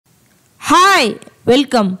Hi,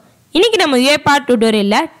 welcome. இன்னைக்கு நம்ம UiPath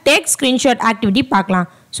tutorialல take screenshot activity பார்க்கலாம்.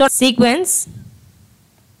 So sequence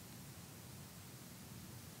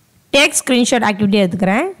take screenshot activity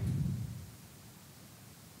எடுத்துக்கிறேன்.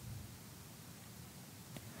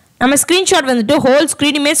 நம்ம screenshot வந்துட்டு whole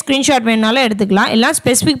screenமே screenshot வேணும்னாலும் எடுத்துக்கலாம். இல்ல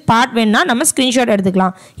specific part வேணும்னா நம்ம screenshot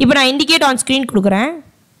எடுத்துக்கலாம். இப்போ நான் indicate on screen கொடுக்கிறேன்.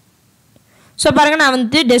 So பாருங்க நான்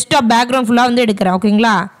வந்து desktop background full-ஆ வந்து எடுக்கிறேன்.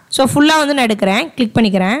 ஓகேங்களா? So full-ஆ வந்து நான் எடுக்கிறேன். கிளிக்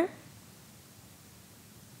பண்ணிக்கிறேன்.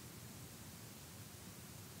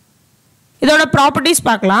 இதோட ப்ராப்பர்ட்டீஸ்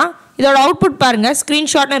பார்க்கலாம். இதோட அவுட்புட் பாருங்க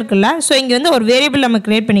ஸ்கிரீன்ஷாட்னு இருக்குல்ல. ஸோ இங்கே வந்து ஒரு வேரியபிள் நம்ம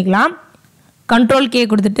கிரியேட் பண்ணிக்கலாம். கண்ட்ரோல் கே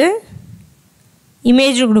கொடுத்துட்டு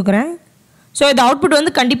இமேஜ் கொடுக்குறேன். ஸோ இது அவுட்புட்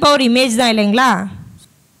வந்து கண்டிப்பாக ஒரு இமேஜ் தான் இல்லைங்களா.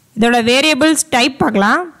 இதோட வேரியபிள்ஸ் டைப்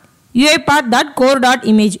பார்க்கலாம்.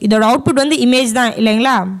 UiPath.core.image இதோட அவுட்புட் வந்து இமேஜ் தான்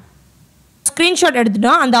இல்லைங்களா. ஸ்க்ரீன்ஷாட்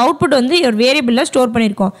எடுத்துட்டோம். அந்த அவுட்புட் வந்து ஒரு வேரியபிளில் ஸ்டோர்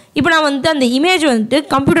பண்ணியிருக்கோம். இப்போ நான் வந்து அந்த இமேஜ் வந்துட்டு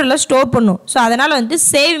கம்ப்யூட்டரில் ஸ்டோர் பண்ணும். ஸோ அதனால் வந்து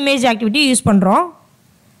சேவ் இமேஜ் ஆக்டிவிட்டி யூஸ் பண்ணுறோம்.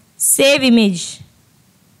 Save image.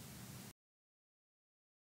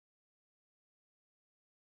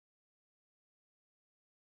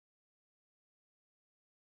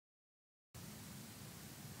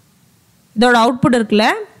 இதோட அவுட்புட் இருக்குல்ல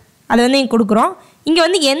அதை வந்து இங்கே கொடுக்குறோம். இங்கே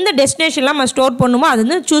வந்து எந்த டெஸ்டினேஷன்லாம் நம்ம ஸ்டோர் பண்ணுமோ அது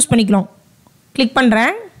வந்து சூஸ் பண்ணிக்கலாம். கிளிக்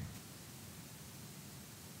பண்ணுறேன்.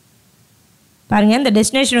 பாருங்கள் இந்த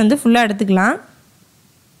டெஸ்டினேஷன் வந்து ஃபுல்லாக எடுத்துக்கலாம்.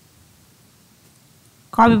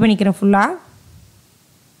 காப்பி பண்ணிக்கிறேன் ஃபுல்லாக.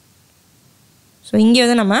 ஸோ இங்கே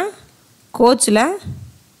வந்து நம்ம கோச்சில்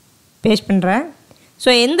பேஸ்ட் பண்ணுறேன். ஸோ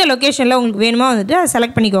எந்த லொக்கேஷனில் உங்களுக்கு வேணுமோ வந்துட்டு அதை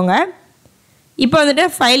செலக்ட் பண்ணிக்கோங்க. இப்போ வந்துட்டு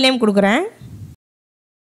ஃபைல் நேம் கொடுக்குறேன்.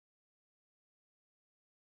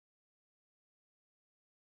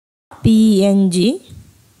 PNG.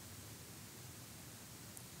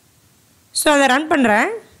 ஸோ அதை ரன்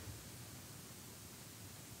பண்ணுறேன்.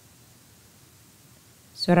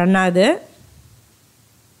 ஸோ ரன் ஆகுது.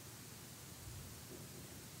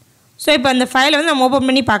 ஸோ இப்போ அந்த ஃபைலை வந்து நம்ம ஓப்பன்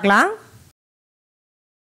பண்ணி பார்க்கலாம்.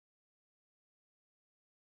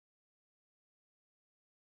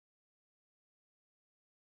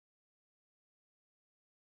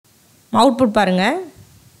 அவுட்புட் பாருங்கள்.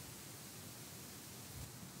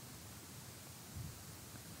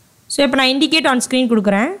 ஸோ இப்போ நான் இண்டிகேட் ஆன் ஸ்க்ரீன்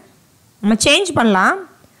கொடுக்குறேன். நம்ம சேஞ்ச் பண்ணலாம்.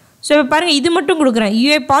 ஸோ இப்போ பாருங்கள் இது மட்டும் கொடுக்குறேன்.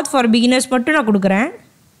 UiPath for beginners மட்டும் நான் கொடுக்குறேன்.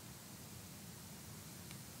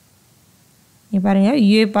 இங்கே பாருங்கள்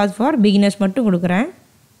UiPath for beginners மட்டும் கொடுக்குறேன்.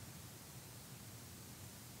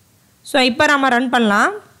 ஸோ இப்போ நம்ம ரன்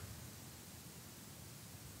பண்ணலாம்.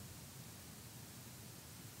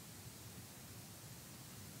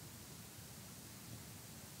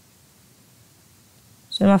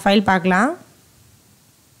 ஸோ நம்ம ஃபைல் பார்க்கலாம்.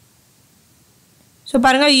 ஸோ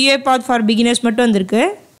பாருங்கள் UiPath for beginners மட்டும் வந்திருக்கு.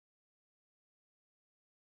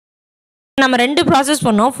 நம்ம ரெண்டு ப்ராசஸ்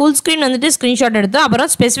பண்ணோம். ஃபுல் ஸ்க்ரீன் வந்துட்டு ஸ்க்ரீன்ஷாட் எடுத்தோம். அப்புறம்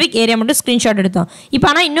ஸ்பெசிஃபிக் ஏரியா மட்டும் ஸ்க்ரீன்ஷாட் எடுத்தோம். இப்போ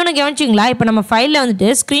ஆனால் இன்னொன்று கவனிச்சிங்களா, இப்போ நம்ம ஃபைலில் வந்துட்டு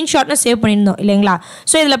ஸ்க்ரீன்ஷாட்னு சேவ் பண்ணியிருந்தோம் இல்லைங்களா.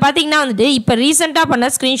 ஸோ இதில் பார்த்தீங்கன்னா வந்துட்டு இப்போ ரீசெண்டாக பண்ண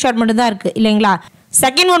ஸ்க்ரீன்ஷாட் மட்டும் தான் இருக்குது இல்லைங்களா.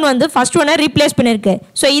 செகண்ட் ஒன் வந்து ஃபஸ்ட் ஒன்னை ரீப்ளேஸ் பண்ணியிருக்கு.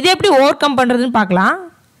 ஸோ இதை எப்படி ஓவர் கம் பண்ணுறதுன்னு பார்க்கலாம்.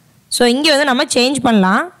 ஸோ இங்கே வந்து நம்ம சேஞ்ச்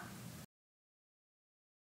பண்ணலாம்.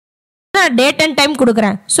 நான் டேட் அண்ட் டைம்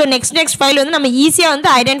கொடுக்குறேன். ஸோ நெக்ஸ்ட் ஃபைல் வந்து நம்ம ஈஸியாக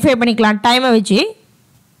வந்து ஐடென்டிஃபை பண்ணிக்கலாம் டைமை வச்சு.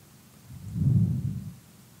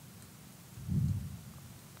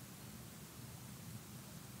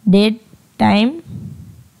 date time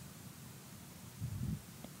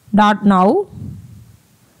dot now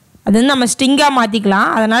அது வந்து நம்ம ஸ்ட்ரிங்காக மாற்றிக்கலாம்.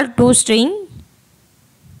 அதனால் to string.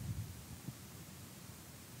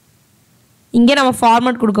 இங்கே நம்ம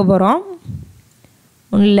ஃபார்மேட் கொடுக்க போகிறோம்.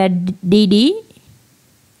 ஒன்றில் dd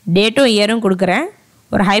டேட்டும் இயரும் கொடுக்குறேன்.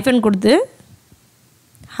 ஒரு ஹைஃபன் கொடுத்து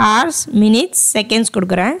hours minutes seconds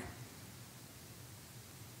கொடுக்குறேன்.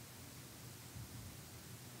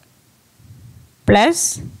 ப்ளஸ்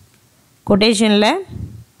கொட்டேஷனில்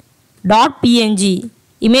 .png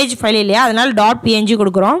இமேஜ் ஃபைல் இல்லையா, அதனால் .png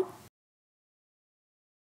கொடுக்குறோம்.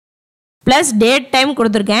 ப்ளஸ் டேட் டைம்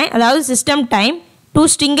கொடுத்துருக்கேன். அதாவது சிஸ்டம் டைம் டூ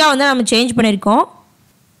ஸ்ட்ரிங்காக வந்து நம்ம சேஞ்ச் பண்ணியிருக்கோம்.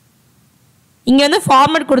 இங்கே வந்து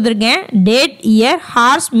ஃபார்மேட் கொடுத்துருக்கேன். Date year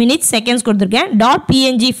hours minutes seconds கொடுத்துருக்கேன்.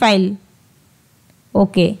 .png file.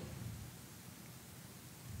 ஓகே,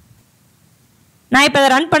 நான் இப்போ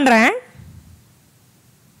அதை ரன் பண்ணுறேன்.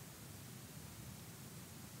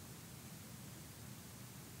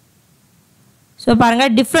 ஸோ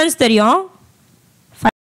பாருங்கள் டிஃப்ரென்ஸ் தெரியும்.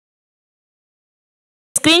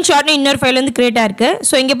 ஸ்க்ரீன்ஷாட்னு இன்னொரு ஃபைல் வந்து க்ரியேட் ஆகிருக்கு.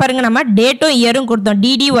 ஸோ இங்கே பாருங்கள் நம்ம டேட்டும் இயரும் கொடுத்தோம்.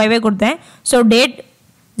 DDYY கொடுத்தேன். So date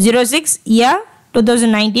 06 year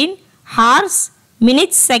 2019 hours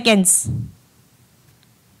minutes seconds.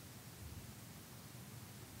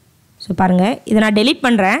 So பாருங்கள் இதை நான் டெலீட்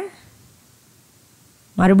பண்ணுறேன்.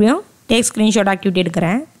 மறுபடியும் டேக் ஸ்க்ரீன்ஷாட் ஆக்டிவிட்டி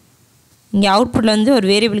எடுக்கிறேன். இங்கே அவுட்புட்டில் வந்து ஒரு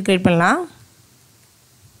வேரியபிள் க்ரியேட் பண்ணலாம்.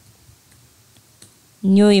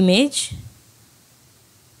 New image.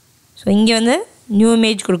 ஸோ இங்கே வந்து நியூ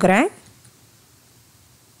இமேஜ் கொடுக்குறேன்.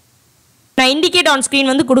 நான் இண்டிகேட் ஆன்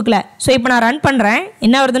ஸ்க்ரீன் வந்து கொடுக்கல. ஸோ இப்போ நான் ரன் பண்ணுறேன்,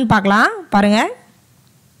 என்ன வருதுன்னு பார்க்கலாம். பாருங்கள்.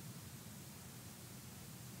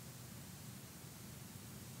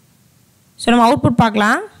 ஸோ நம்ம அவுட்புட்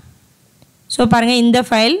பார்க்கலாம். ஸோ பாருங்கள் இந்த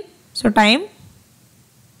ஃபைல். So time.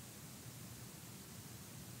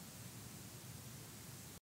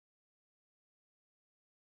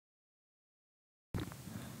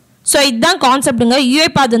 ஸோ இதுதான் கான்செப்ட்டுங்க.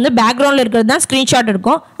 UiPath வந்து பேக்ரவுண்டில் இருக்கிறது தான் ஸ்க்ரீன்ஷாட்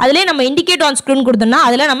இருக்கும். அதிலே நம்ம இண்டிகேட் ஆன் ஸ்க்ரீன் கொடுத்தோம்னா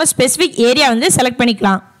அதில் நம்ம ஸ்பெசிஃபிக் ஏரியா வந்து செலக்ட்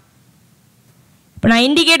பண்ணிக்கலாம். இப்போ நான்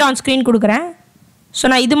இண்டிகேட் ஆன் ஸ்க்ரீன் கொடுக்குறேன். ஸோ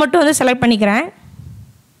நான் இது மட்டும் வந்து செலக்ட் பண்ணிக்கிறேன்.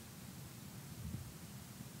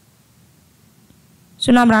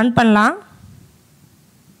 ஸோ நம்ம ரன் பண்ணலாம்.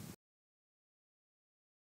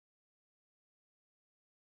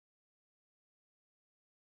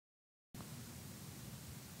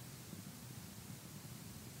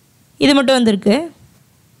 இது மட்டும் வந்திருக்கு.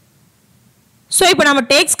 ஸோ இப்போ நம்ம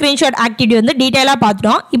டேக் ஸ்க்ரீன்ஷாட் ஆக்டிவிட்டி வந்து டீட்டெயிலாக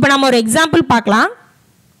பார்த்துட்டோம். இப்போ நம்ம ஒரு எக்ஸாம்பிள் பார்க்கலாம்.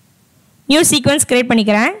 நியூ சீக்வன்ஸ் க்ரியேட்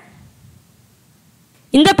பண்ணிக்கிறேன்.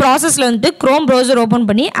 இந்த ப்ராசஸில் வந்துட்டு க்ரோம் ப்ரௌசர் ஓப்பன்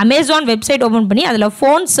பண்ணி அமேசான் வெப்சைட் ஓப்பன் பண்ணி அதில்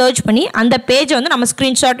ஃபோன் சர்ச் பண்ணி அந்த பேஜை வந்து நம்ம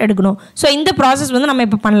ஸ்க்ரீன்ஷாட் எடுக்கணும். ஸோ இந்த ப்ராசஸ் வந்து நம்ம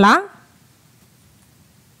இப்போ பண்ணலாம்.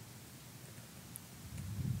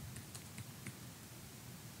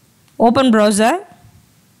 Open browser.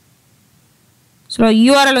 ஸோ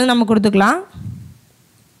URL வந்து நம்ம கொடுத்துக்கலாம்.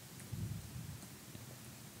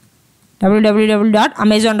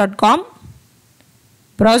 www.amazon.com.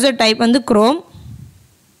 ப்ரௌசர் டைப் வந்து க்ரோம்.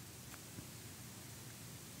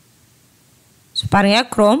 ஸோ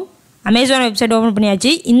பாருங்கள் க்ரோம். அமேசான் வெப்சைட் ஓப்பன்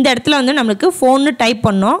பண்ணியாச்சு. இந்த இடத்துல வந்து நம்மளுக்கு ஃபோன்னு டைப்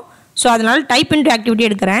பண்ணோம். ஸோ அதனால் டைப் இன்டு ஆக்டிவிட்டி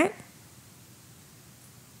எடுக்கிறேன்.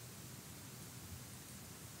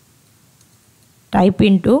 டைப்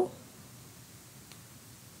இன்டு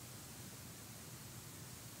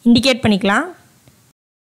இண்டிகேட் பண்ணிக்கலாம்.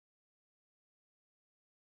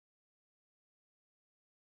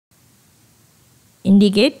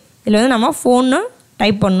 இண்டிகேட். இதில் வந்து நம்ம ஃபோன்னு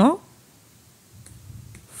டைப் பண்ணோம்.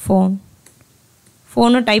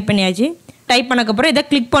 ஃபோன்னு டைப் பண்ணியாச்சு. டைப் பண்ணக்கப்புறம் இதை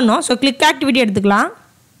கிளிக் பண்ணோம். ஸோ கிளிக் ஆக்டிவிட்டி எடுத்துக்கலாம்.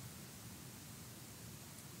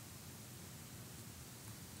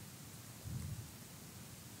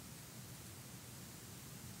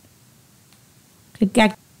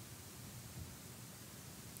 கிளிக்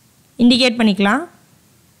இண்டிகேட் பண்ணிக்கலாம்.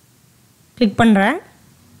 கிளிக் பண்ணுறேன்.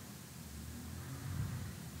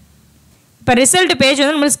 இப்போ ரிசல்ட் பேஜ்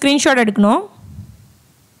வந்து நம்ம ஸ்க்ரீன்ஷாட் எடுக்கணும்.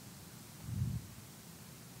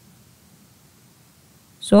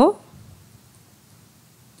 ஸோ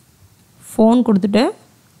ஃபோன் கொடுத்துட்டு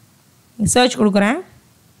சர்ச் கொடுக்குறேன்.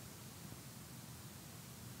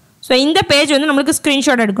 ஸோ இந்த பேஜ் வந்து நம்மளுக்கு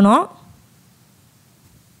ஸ்க்ரீன்ஷாட் எடுக்கணும்.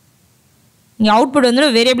 இங்கே அவுட்புட் வந்து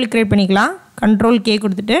வேரியபிள் க்ரியேட் பண்ணிக்கலாம். Ctrl+K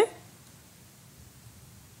கொடுத்துட்டு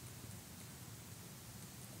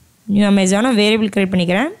நியூ அமேசான வேரியபிள் க்ரியேட்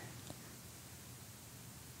பண்ணிக்கிறேன்.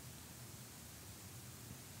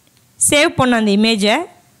 சேவ் பண்ண அந்த இமேஜை.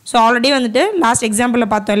 ஸோ ஆல்ரெடி வந்துட்டு லாஸ்ட்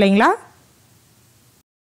எக்ஸாம்பிளில் பார்த்தோம் இல்லைங்களா.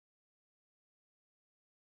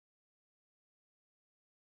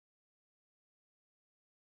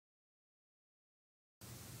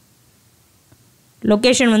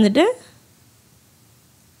 லொக்கேஷன் வந்துட்டு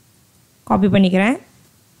காப்பி பண்ணிக்கிறேன்.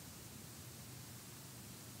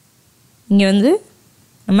 இங்கே வந்து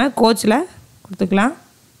நம்ம கோச்சில் கொடுத்துக்கலாம்.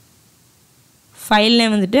 ஃபைல்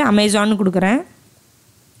நேம் வந்துட்டு அமேசான்னு கொடுக்குறேன்.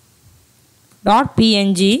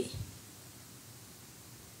 .png.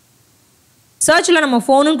 சர்ச்சில் நம்ம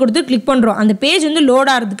ஃபோனுன்னு கொடுத்து கிளிக் பண்ணுறோம். அந்த பேஜ் வந்து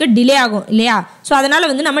லோட் ஆகிறதுக்கு டிலே ஆகும் இல்லையா. ஸோ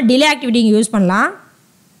அதனால் வந்து நம்ம டிலே ஆக்டிவிட்டி இங்கே யூஸ் பண்ணலாம்.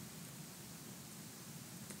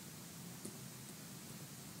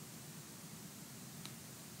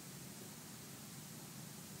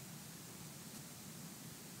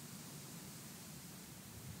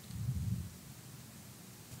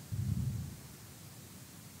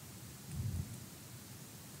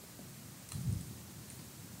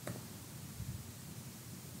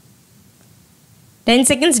 டென்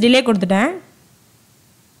செகண்ட்ஸ் டிலே கொடுத்துட்டேன்.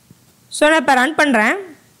 ஸோ நான் இப்போ ரன் பண்ணுறேன்.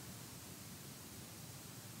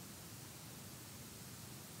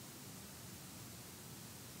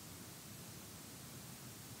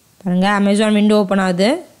 பாருங்கள் அமேசான் விண்டோ ஓப்பன்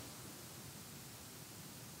ஆகுது.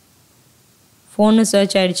 ஃபோனு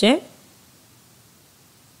சர்ச் ஆகிடுச்சு.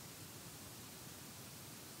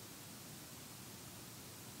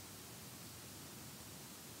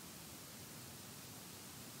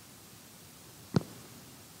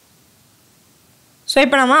 ஸோ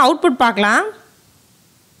இப்போ நம்ம அவுட்புட் பார்க்கலாம்.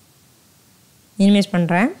 மினிமைஸ்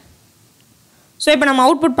பண்ணுறேன். ஸோ இப்போ நம்ம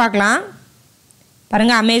அவுட்புட் பார்க்கலாம்.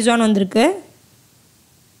 பாருங்கள் அமேசான் வந்திருக்கு.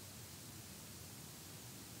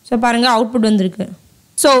 ஸோ பாருங்கள் அவுட்புட் வந்திருக்கு.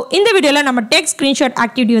 ஸோ இந்த வீடியோவில் நம்ம டேக் ஸ்க்ரீன்ஷாட்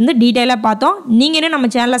ஆக்டிவிட்டி வந்து டீட்டெயிலாக பார்த்தோம். நீங்கள் இன்னும் நம்ம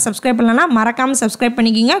சேனலை சப்ஸ்கிரைப் பண்ணலன்னா மறக்காமல் சப்ஸ்கிரைப்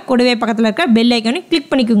பண்ணிக்கோங்க. கூடவே பக்கத்தில் இருக்க பெல் ஐக்கானை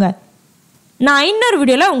கிளிக் பண்ணிக்கோங்க. நான் இன்னொரு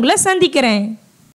வீடியோவில் உங்களை சந்திக்கிறேன்.